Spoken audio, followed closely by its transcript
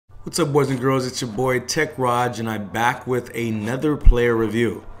What's up, boys and girls? It's your boy TeKRaJ, and I'm back with another player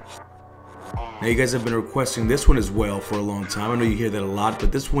review. Now, you guys have been requesting this one as well for a long time. I know you hear that a lot,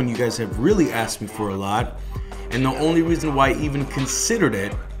 but this one you guys have really asked me for a lot. And the only reason why I even considered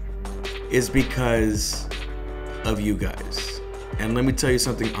it is because of you guys. And let me tell you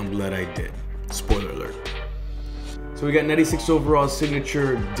something, I'm glad I did. Spoiler alert. So we got 96 overall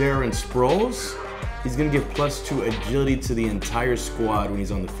signature Darren Sproles. He's going to give +2 agility to the entire squad when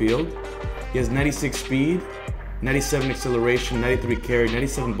he's on the field. He has 96 speed, 97 acceleration, 93 carry,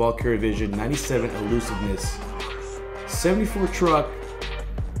 97 ball carrier vision, 97 elusiveness, 74 truck,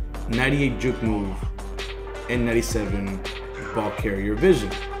 98 juke move, and 97 ball carrier vision.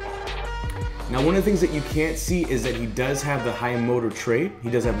 Now, one of the things that you can't see is that he does have the high motor trait.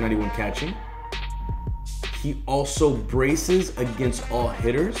 He does have 91 catching. He also braces against all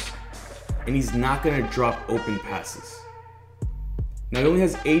hitters, and he's not going to drop open passes. Now, he only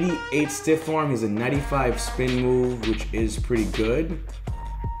has 88 stiff arm. He has a 95 spin move, which is pretty good.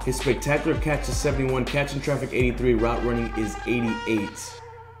 His spectacular catch is 71, catching traffic 83, route running is 88,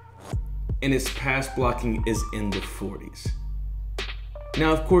 and his pass blocking is in the 40s.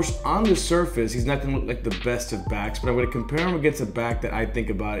 Now, of course, on the surface, he's not going to look like the best of backs, but I'm going to compare him against a back that I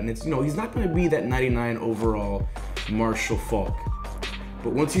think about, and it's, he's not going to be that 99 overall Marshall Faulk.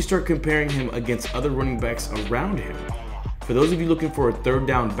 But once you start comparing him against other running backs around him, for those of you looking for a third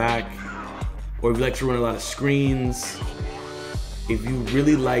down back, or if you like to run a lot of screens, if you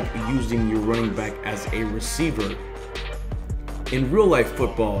really like using your running back as a receiver, in real life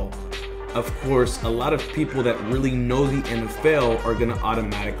football, of course, a lot of people that really know the NFL are gonna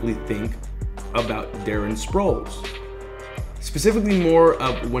automatically think about Darren Sproles. Specifically more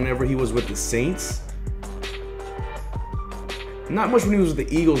of whenever he was with the Saints. Not much when he was with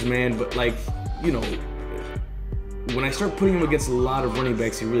the Eagles, man, but when I start putting him against a lot of running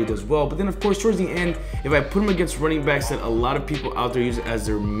backs, he really does well. But then, of course, towards the end, if I put him against running backs that a lot of people out there use as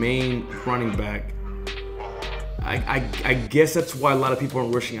their main running back, I guess that's why a lot of people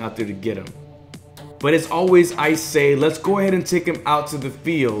aren't rushing out there to get him. But as always, I say, let's go ahead and take him out to the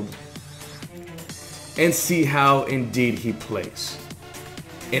field and see how indeed he plays.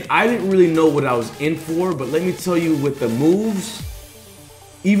 And I didn't really know what I was in for, but let me tell you, with the moves,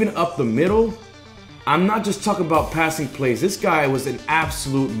 even up the middle, I'm not just talking about passing plays. This guy was an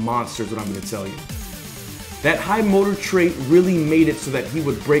absolute monster, is what I'm going to tell you. That high motor trait really made it so that he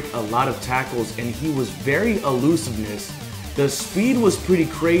would break a lot of tackles, and he was very elusiveness. The speed was pretty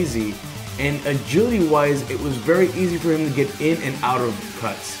crazy, and agility-wise, it was very easy for him to get in and out of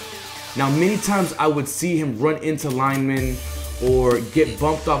cuts. Now, many times I would see him run into linemen or get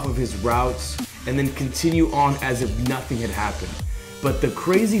bumped off of his routes and then continue on as if nothing had happened. But the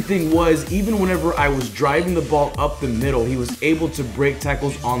crazy thing was, even whenever I was driving the ball up the middle, he was able to break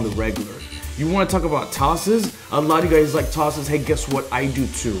tackles on the regular. You want to talk about tosses? A lot of you guys like tosses. Hey, guess what? I do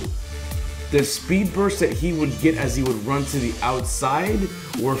too. The speed bursts that he would get as he would run to the outside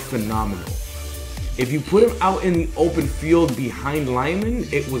were phenomenal. If you put him out in the open field behind linemen,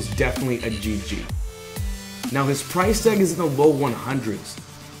 it was definitely a GG. Now, his price tag is in the low 100s,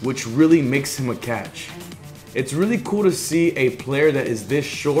 which really makes him a catch. It's really cool to see a player that is this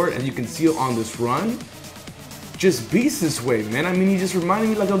short, and you can see it on this run, just beast this way, man. I mean, he just reminded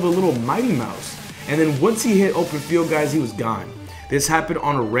me like of a little Mighty Mouse. And then once he hit open field, guys, he was gone. This happened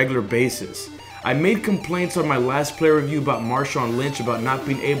on a regular basis. I made complaints on my last player review about Marshawn Lynch about not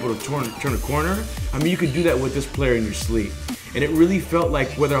being able to turn a corner. I mean, you could do that with this player in your sleep. And it really felt like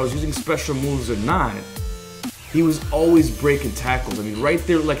whether I was using special moves or not, he was always breaking tackles. I mean, right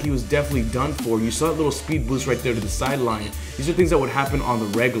there, like he was definitely done for. You saw that little speed boost right there to the sideline. These are things that would happen on the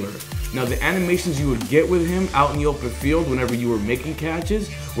regular. Now, the animations you would get with him out in the open field whenever you were making catches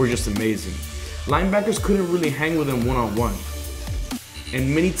were just amazing. Linebackers couldn't really hang with him one-on-one.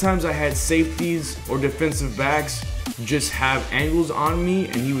 And many times I had safeties or defensive backs just have angles on me,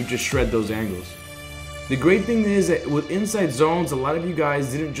 and he would just shred those angles. The great thing is that with inside zones, a lot of you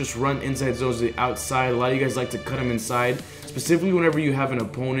guys didn't just run inside zones to the outside. A lot of you guys like to cut him inside, specifically whenever you have an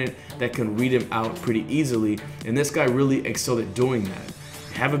opponent that can read him out pretty easily. And this guy really excelled at doing that.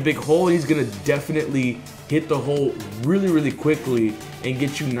 Have a big hole, he's gonna definitely hit the hole really, really quickly and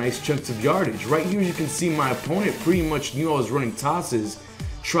get you nice chunks of yardage. Right here, as you can see, my opponent pretty much knew I was running tosses,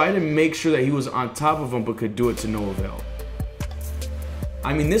 tried to make sure that he was on top of him, but could do it to no avail.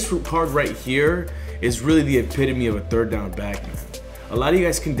 I mean, this card right here is really the epitome of a third down back, man. A lot of you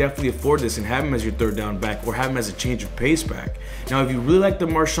guys can definitely afford this and have him as your third down back or have him as a change of pace back. Now, if you really like the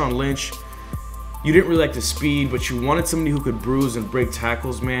Marshawn Lynch, you didn't really like the speed, but you wanted somebody who could bruise and break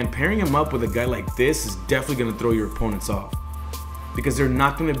tackles, man, pairing him up with a guy like this is definitely going to throw your opponents off. because they're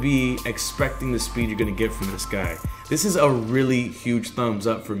not going to be expecting the speed you're going to get from this guy. This is a really huge thumbs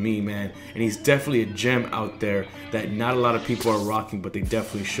up for me, man, and he's definitely a gem out there that not a lot of people are rocking, but they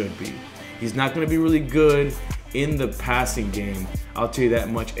definitely should be. He's not going to be really good in the passing game, I'll tell you that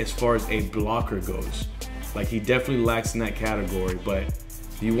much, as far as a blocker goes. Like, he definitely lacks in that category, but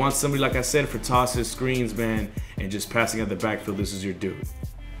if you want somebody, like I said, for tosses, screens, man, and just passing out the backfield, this is your dude.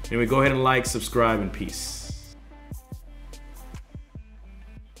 Anyway, go ahead and like, subscribe, and peace.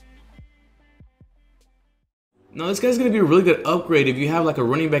 Now, this guy's going to be a really good upgrade if you have like a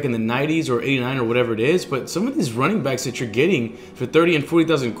running back in the 90s or 89 or whatever it is, but some of these running backs that you're getting for 30 and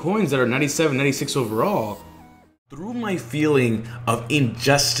 40,000 coins that are 97, 96 overall, through my feeling of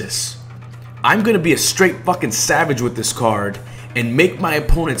injustice, I'm going to be a straight fucking savage with this card and make my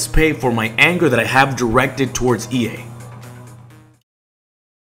opponents pay for my anger that I have directed towards EA.